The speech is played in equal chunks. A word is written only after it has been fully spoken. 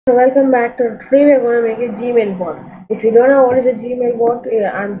So welcome back to today we are going to make a Gmail bot. If you don't know what is a Gmail bot,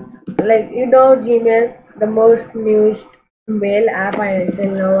 yeah, and like Gmail, the most used mail app until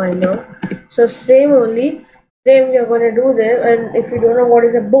now I know. So same we are going to do there. And if you don't know what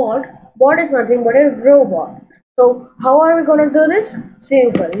is a bot is nothing but a robot. So how are we going to do this?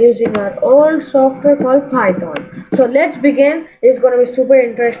 Simple, using our old software called Python. So let's begin. It's going to be super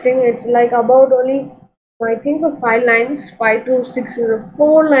interesting. It's like about only I think so 5 lines, 5 to 6,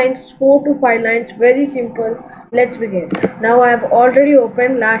 4 lines, 4 to 5 lines, very simple. Let's begin. Now I have already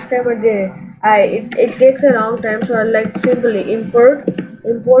opened last time I did. It takes a long time, so I like simply import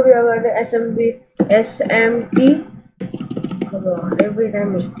we have got the SMT. Come on, every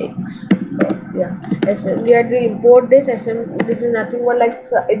time mistakes. Oh, yeah, we have to import this This is nothing but like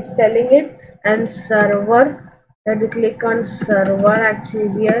it's telling it and server. You have to click on server. Actually,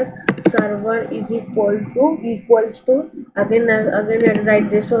 here server is equals to again we have to write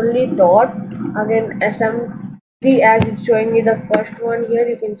this only dot again SMT as it's showing me the first one here.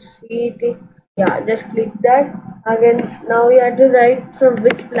 You can see it. Yeah, just click that again. Now you have to write from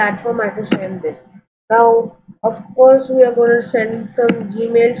which platform I have to send this. Now, of course, we are going to send from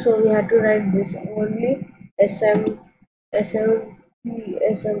Gmail, so we have to write this only sm smp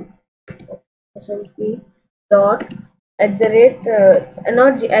smp dot at the rate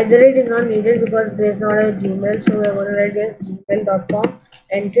not at the rate is not needed because there is not a Gmail, so we are going to write here gmail.com.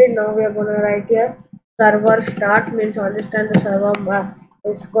 Enter. Now we are going to write here server start means understand the server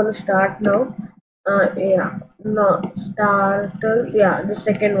is going to start now. Yeah, no start. Yeah, the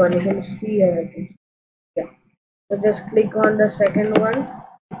second one you can see here. Yeah, so just click on the second one.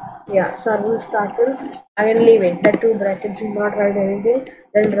 Yeah, server started. Again leave it, the two brackets, should not write anything.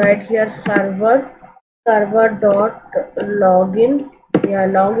 Then write here server dot login. Yeah,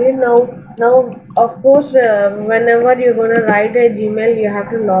 login. Now of course whenever you're gonna write a Gmail you have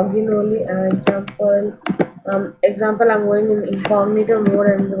to log in only. Example I'm going in incognito mode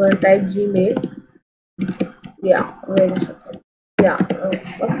and I'm going to type Gmail. Yeah, wait a second. Yeah,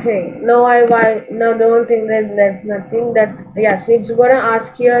 okay. No, why no, don't think that that's nothing. That yes, it's gonna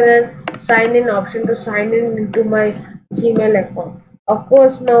ask here and sign in option to sign in into my Gmail account. Of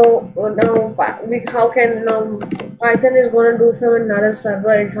course, how can now Python is gonna do from another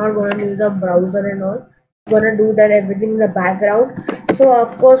server. It's not gonna use the browser and all. Gonna do that everything in the background. So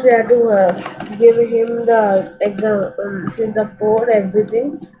of course we have to give him the exam, the code,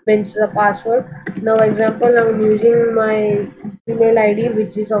 everything means the password. Now example I'm using my email ID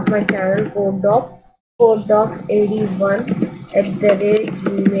which is of my channel codedoc81 at the rate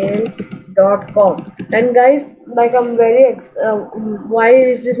gmail.com. And guys, like I'm very why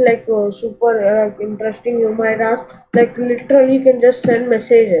is this like super interesting, you might ask. Like literally you can just send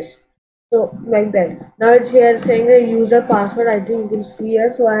messages, so like that. Now it's here saying the user password. I think you can see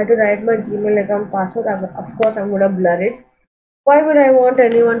here. So I had to write my Gmail account password. Of course, I'm gonna blur it. Why would I want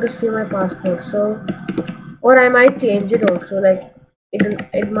anyone to see my password? So, or I might change it also. Like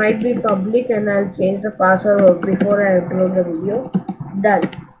it might be public, and I'll change the password before I upload the video. Done.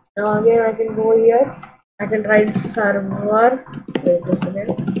 Now again, I can go here. I can write server. Wait a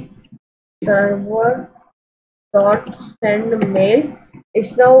second. Server dot send mail.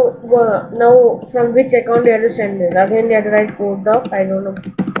 It's now from which account you have to send it. Again you have to write code doc. I don't know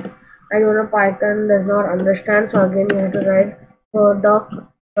Python does not understand, so again you have to write code doc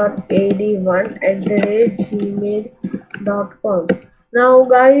dot ad1 at the rate gmail.com. Now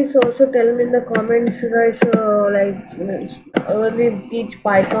guys, also tell me in the comments, should I show only teach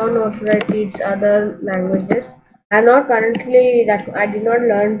Python or should I teach other languages? I'm not currently that I did not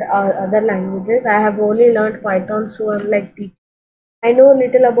learn other languages. I have only learned Python, so I'm like teaching. I know a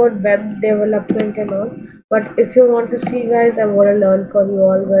little about web development and all, but if you want to see guys, I'm gonna learn for you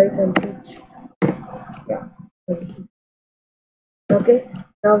all guys and teach. Yeah. Okay.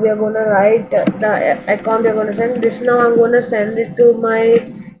 Now we are gonna write the account we're gonna send. This now I'm gonna send it to my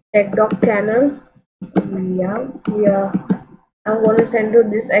TechDoc channel. Yeah, yeah. I'm gonna send to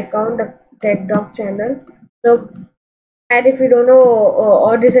this account, the TechDoc channel. So, and if you don't know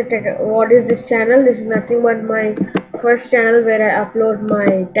what is this channel, this is nothing but my first channel where I upload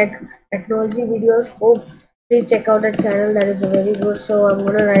my technology videos. Oh, please check out that channel. That is very good. So I'm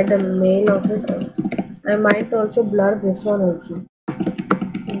gonna write the mail of it. I might also blur this one also.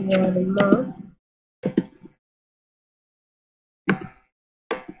 Verma.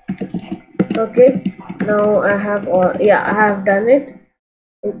 Okay. Now I have yeah, I have done it.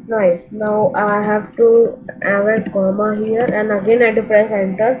 It's nice. Now I have to add a comma here and again I have to press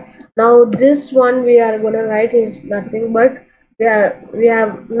enter. Now this one we are gonna write is nothing but we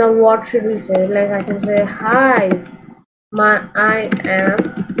have now what should we say? Like I can say hi. I am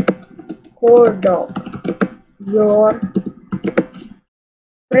Core Dog, your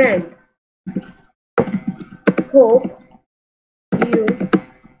friend. Hope you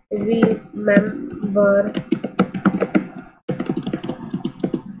remember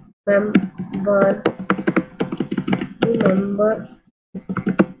remember remember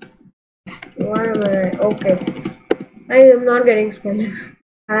why am I okay? I am not getting spellings.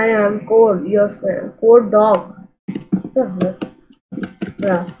 I am Code, your friend. Code Dog. What the heck?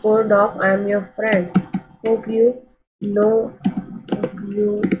 Yeah, Code Dog. I am your friend. Hope you know. Hope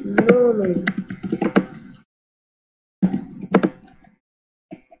you know me.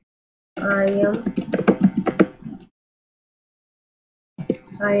 I am.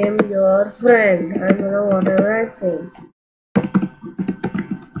 I am your friend. I don't know whatever I think.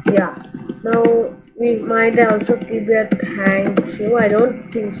 Yeah. Now we might also keep a thank you. I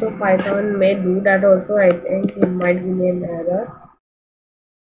don't think so. Python may do that also. I think it might give me an error.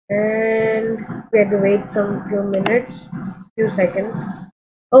 And we have to wait some few minutes, few seconds.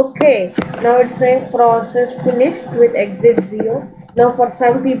 Okay, now it's saying process finished with exit 0. Now for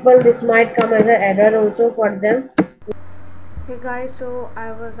some people this might come as an error also for them. Hey guys, so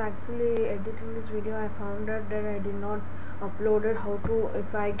I was actually editing this video. I found out that I did not upload it. How to,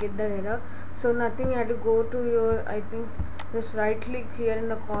 if I get the error? So nothing, you have to go to your, I think just right click here in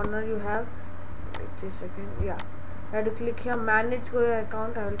the corner. You have, wait a second, yeah, I have to click here, manage your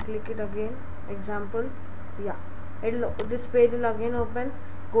account. I will click it again, example, yeah, this page will again open.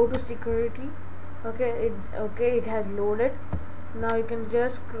 Go to security. Okay, it has loaded. Now you can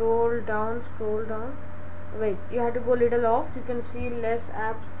just scroll down. Wait, you have to go little off. You can see less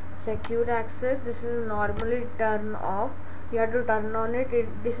apps secure access. This is normally turn off. You have to turn on it.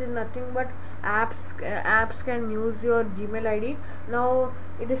 This is nothing but apps can use your Gmail ID. Now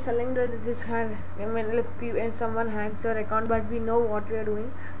it is telling that this had, I mean, and someone hacks your account, but we know what we are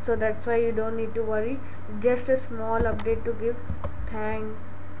doing, so that's why you don't need to worry. Just a small update to give. Thank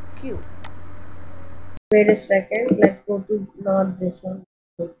you. Wait a second, let's go to not this one.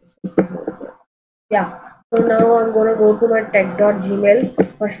 Yeah, so now I'm gonna go to my tech.gmail.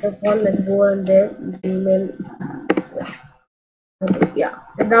 First of all, let's go on there. Gmail. Okay, yeah.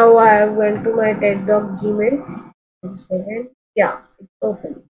 Now I went to my tech.gmail. Wait a second. Yeah, it's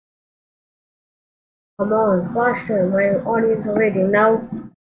open. Come on, faster. My audience are waiting. Now,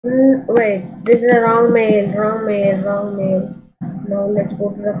 wait, this is a wrong mail. Now let's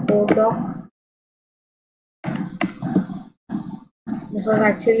go to the code doc. This was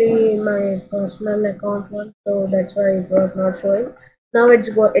actually my personal account one, so that's why it was not showing. Now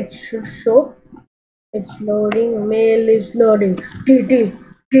it should show. It's loading. Mail is loading. TT.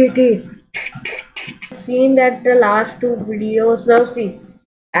 Seen that the last two videos. Now see.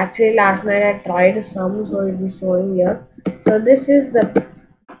 Actually, last night I tried some, so it is showing here. So this is the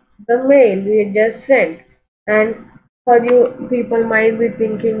mail we just sent, and for you people might be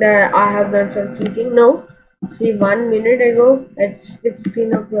thinking that I have done some cheating. No, see, 1 minute ago at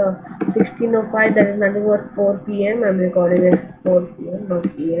 16:05, that is nothing but 4 p.m. I'm recording at 4 p.m. not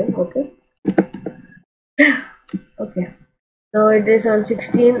p.m. Okay. Okay, now it is on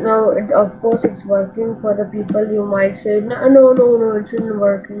 16. Now of course it's working. For the people you might say no, it isn't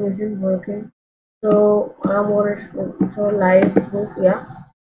working. So I'm gonna show live proof. Yeah,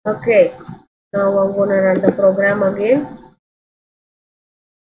 okay. Now I'm gonna run the program again.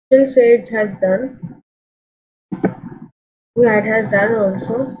 Still say it has done. Yeah, it has done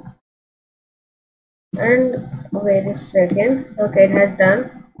also. And wait a second. Okay, it has done.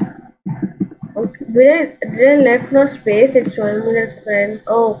 Okay, did I left no space? It's showing me that friend.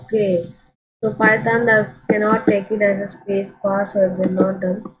 Okay, so Python cannot take it as a space bar, so it will not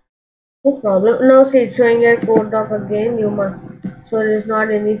done. No problem. Now see, it's showing a code doc again. You must. So it is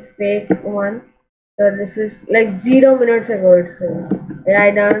not any fake one. So this is like 0 minutes ago. It's saying. Yeah,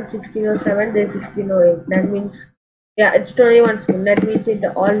 I done 16:07. There's 16:08. That means, yeah, it's 21 seconds. That means it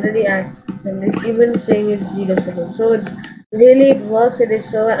already and it's even saying it's 0 seconds. So it's really it works. It is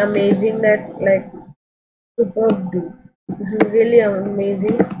so amazing that like superb do. This is really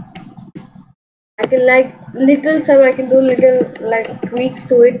amazing. I can like little some I can do little like tweaks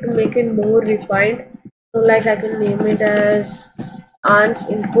to it to make it more refined. So like I can name it as Ans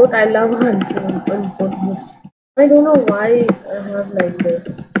input. I love Ans input. This I don't know why I have like this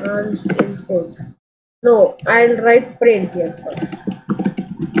Ans input. No, I'll write print here first.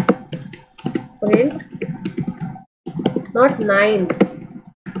 Print, not 9.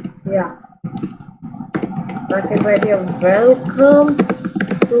 Yeah, I can write here welcome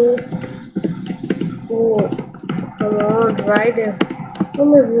to come on, right here.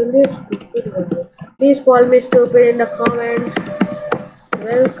 I'm a really stupid with this. Please call me stupid in the comments.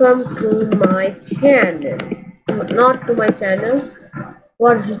 Welcome to my channel. Not to my channel.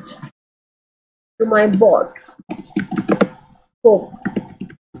 What is it? To my bot. Hope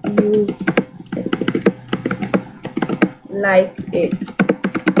you like it.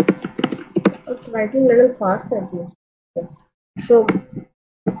 It's writing a little fast at least. So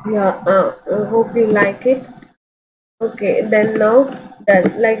yeah, I hope you like it. Okay, then now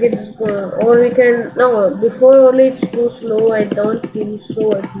that like it's going, or we can no before only it's too slow. I don't think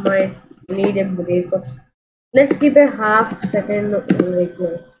so. It might need a break of. Let's keep a half second. Wait,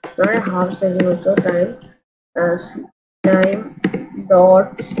 no, not a half second. Also time. As time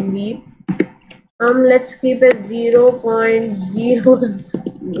dot sleep. Let's keep it 0.0.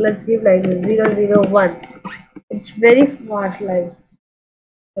 Let's keep like 001. It's very fast, like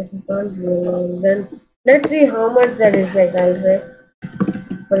but you can't really. Then let's see how much that is. Like I'll say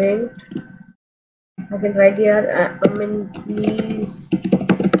print. I can write here. Please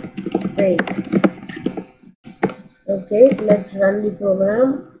wait. Okay, let's run the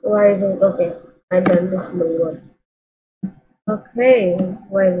program. Why is it okay? I done this one. Okay,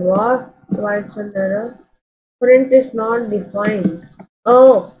 wait, what? Why it's an error? Print is not defined.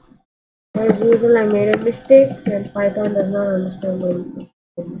 Oh, as usual, I made a mistake and Python does not understand my mistake.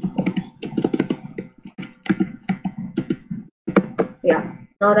 Yeah,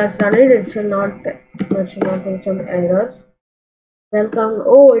 now that's done it. It should not take some errors. Welcome.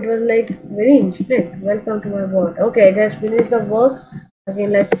 Oh, it was like very instant. Welcome to my bot. Okay, it has finished the work. Okay,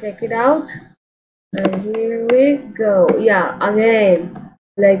 let's check it out. And here we go. Yeah, again,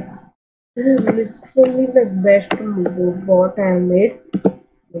 like this is literally the best bot I have made.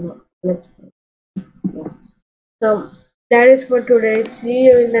 Let's. Yeah. So that is for today. See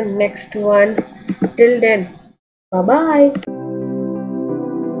you in the next one. Till then, bye bye.